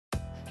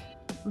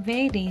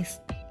Where is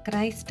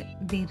Christ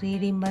the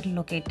Redeemer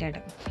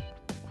located?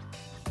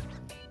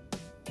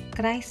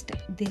 Christ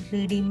the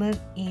Redeemer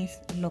is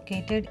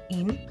located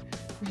in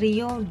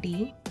Rio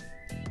de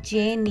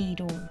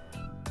Janeiro,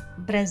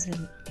 Brazil.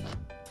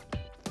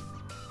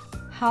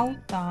 How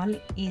tall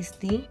is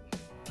the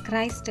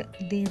Christ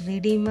the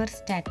Redeemer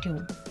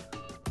statue?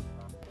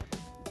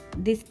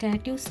 The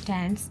statue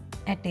stands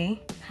at a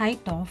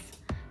height of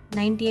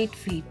 98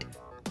 feet,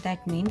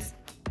 that means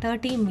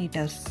 30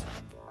 meters.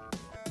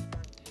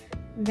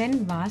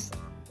 When was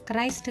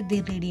Christ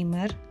the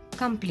Redeemer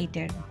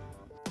completed?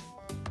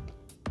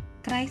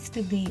 Christ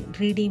the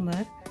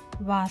Redeemer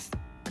was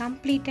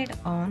completed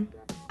on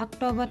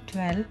October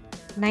 12,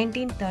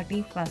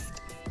 1931.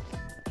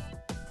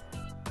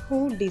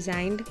 Who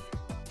designed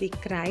the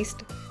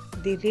Christ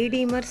the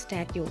Redeemer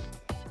statue?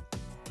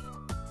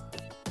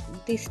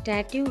 The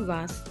statue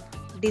was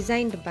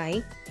designed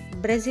by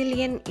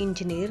Brazilian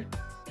engineer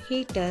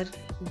Heitor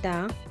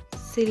da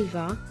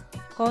Silva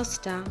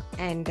Costa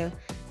and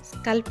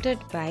sculpted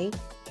by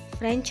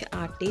French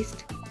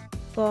artist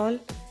Paul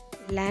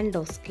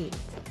Landowski.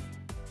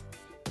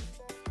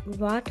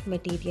 What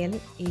material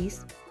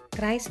is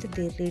Christ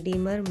the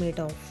Redeemer made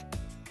of?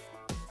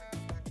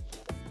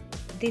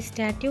 The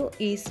statue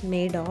is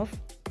made of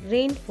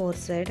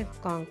reinforced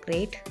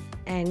concrete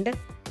and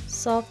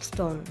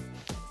soapstone.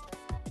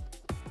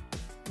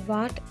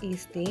 What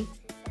is the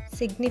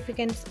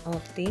significance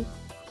of the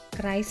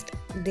Christ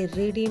the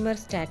Redeemer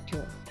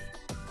statue?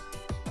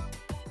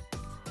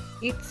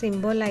 It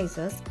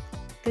symbolizes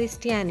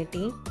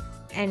Christianity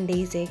and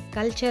is a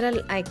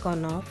cultural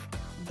icon of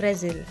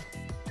Brazil.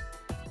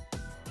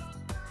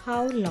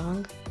 How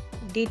long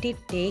did it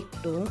take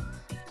to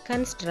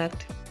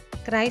construct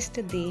Christ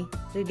the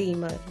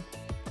Redeemer?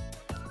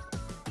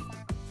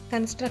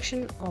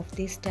 Construction of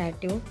the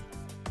statue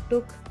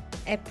took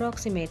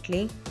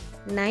approximately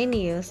 9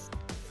 years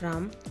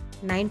from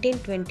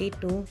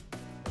 1922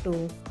 to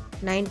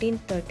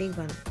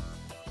 1931.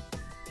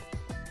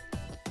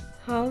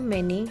 How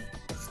many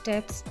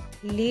steps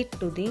lead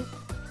to the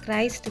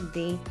Christ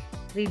the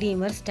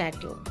Redeemer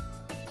statue?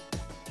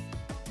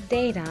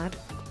 There are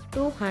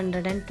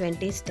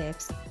 220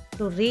 steps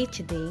to reach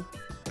the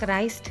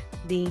Christ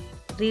the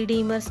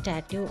Redeemer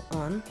statue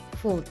on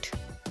foot.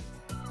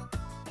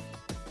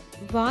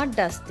 What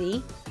does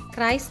the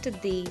Christ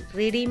the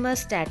Redeemer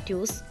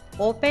statue's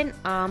open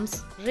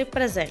arms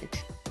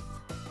represent?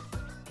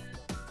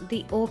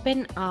 The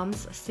open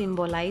arms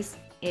symbolize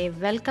a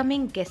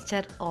welcoming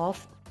gesture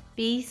of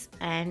peace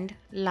and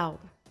love.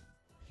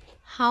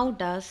 How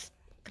does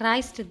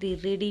Christ the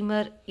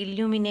Redeemer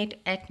illuminate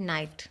at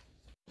night?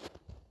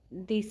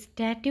 The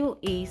statue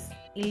is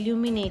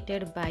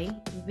illuminated by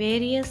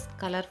various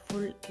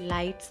colorful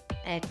lights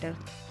at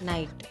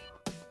night.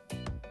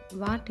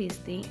 What is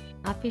the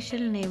official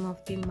name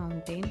of the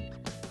mountain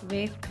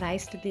where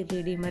Christ the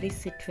Redeemer is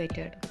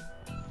situated?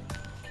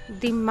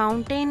 The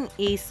mountain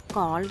is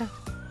called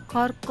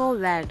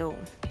Corcovado.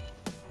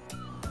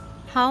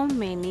 How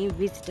many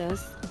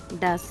visitors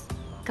does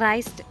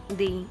Christ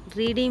the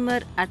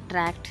Redeemer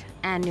attract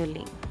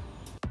annually?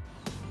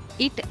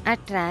 It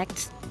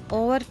attracts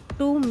over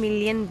 2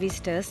 million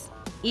visitors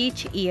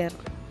each year.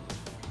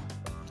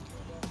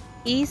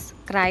 Is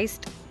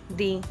Christ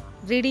the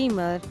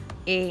Redeemer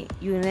a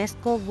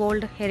UNESCO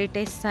World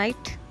Heritage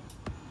Site?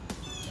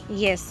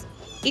 Yes,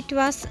 it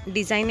was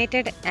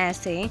designated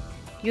as a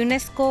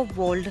UNESCO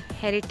World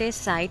Heritage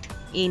Site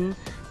in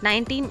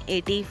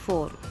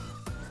 1984.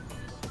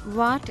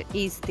 What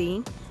is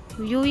the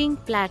viewing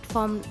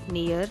platform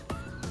near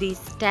the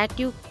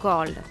statue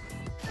called?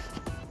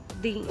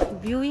 The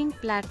viewing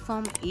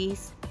platform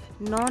is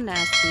known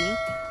as the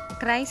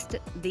Christ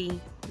the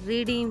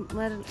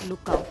Redeemer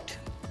Lookout.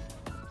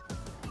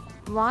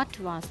 What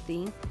was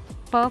the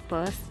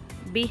purpose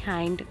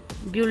behind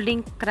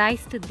building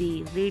Christ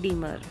the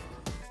Redeemer?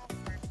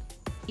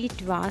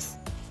 It was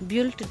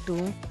built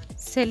to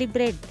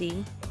celebrate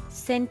the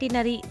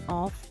centenary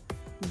of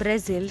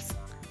Brazil's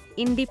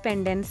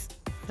independence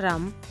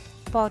from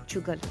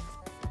Portugal.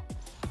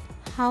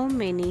 How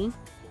many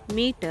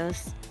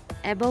meters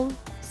above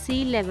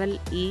sea level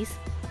is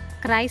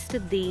Christ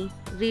the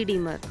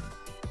Redeemer?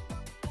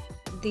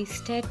 The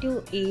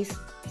statue is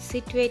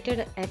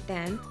situated at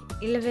an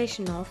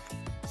elevation of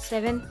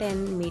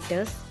 710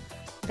 meters,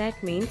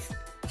 that means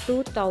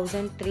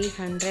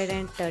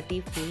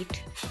 2330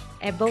 feet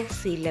above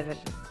sea level.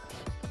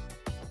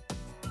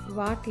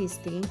 What is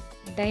the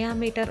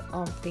diameter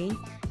of the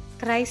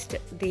Christ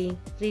the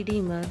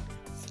Redeemer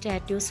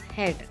statue's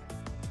head?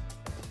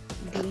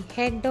 The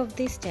head of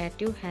the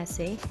statue has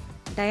a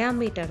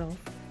diameter of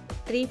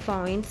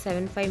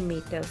 3.75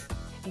 meters,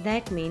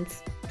 that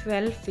means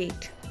 12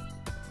 feet.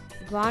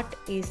 What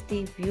is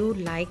the view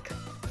like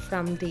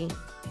from the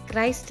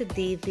Christ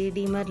the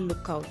Redeemer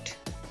Lookout?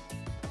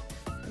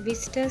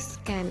 Visitors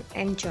can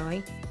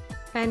enjoy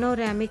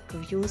panoramic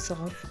views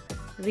of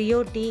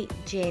Rio de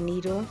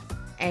Janeiro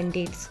and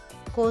its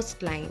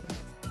coastline.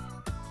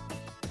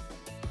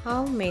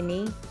 How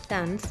many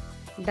tons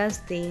does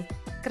the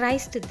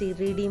Christ the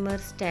Redeemer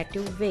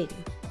statue weigh?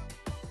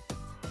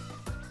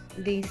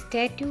 The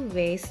statue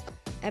weighs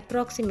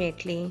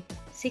approximately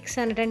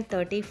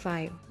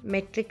 635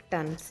 metric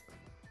tons.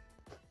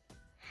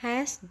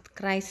 Has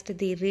Christ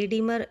the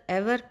Redeemer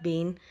ever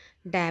been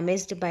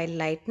damaged by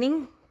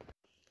lightning?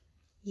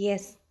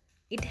 Yes,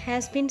 it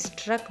has been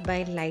struck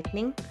by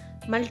lightning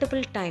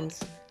multiple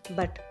times,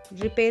 but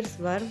repairs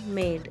were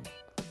made.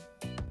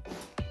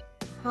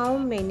 How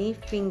many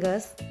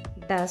fingers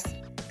does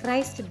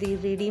Christ the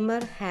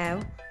Redeemer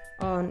have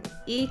on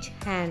each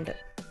hand?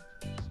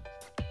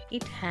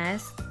 It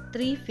has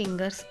 3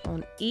 fingers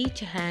on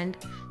each hand,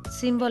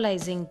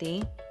 symbolizing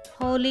the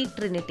Holy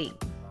Trinity.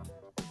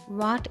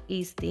 What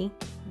is the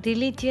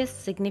religious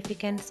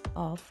significance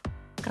of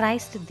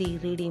Christ the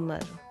Redeemer?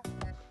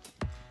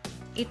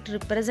 It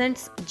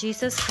represents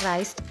Jesus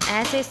Christ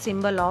as a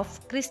symbol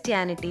of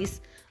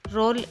Christianity's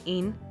role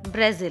in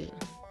Brazil.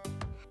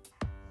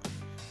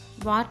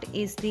 What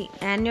is the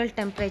annual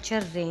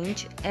temperature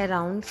range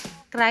around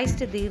Christ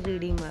the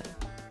Redeemer?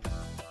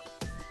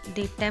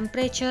 The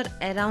temperature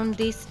around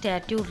the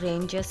statue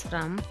ranges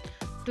from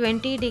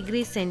 20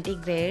 degrees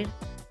centigrade,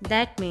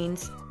 that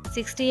means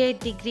 68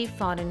 degrees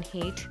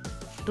Fahrenheit,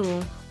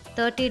 to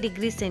 30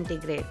 degrees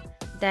centigrade,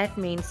 that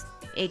means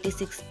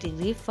 86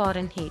 degrees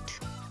Fahrenheit.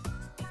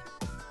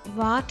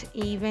 What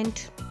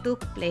event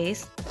took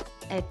place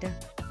at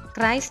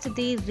Christ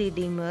the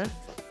Redeemer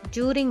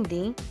during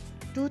the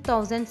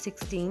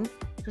 2016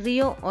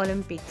 Rio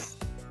Olympics?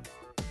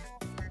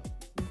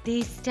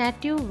 The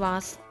statue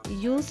was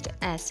used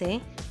as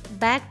a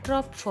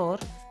backdrop for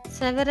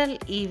several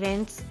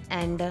events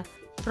and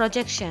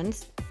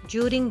projections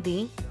during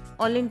the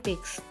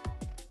Olympics.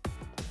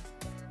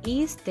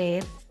 Is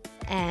there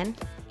an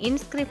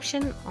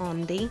inscription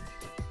on the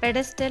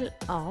pedestal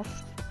of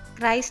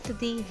Christ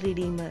the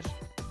Redeemer?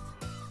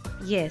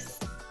 Yes,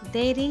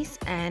 there is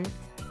an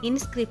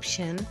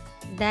inscription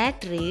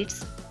that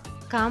reads,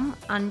 "Come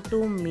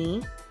unto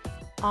me,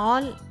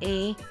 all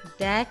ye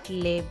that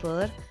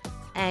labor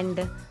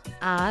and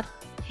are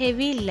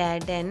heavy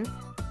laden,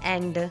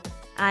 and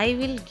I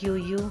will give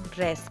you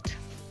rest."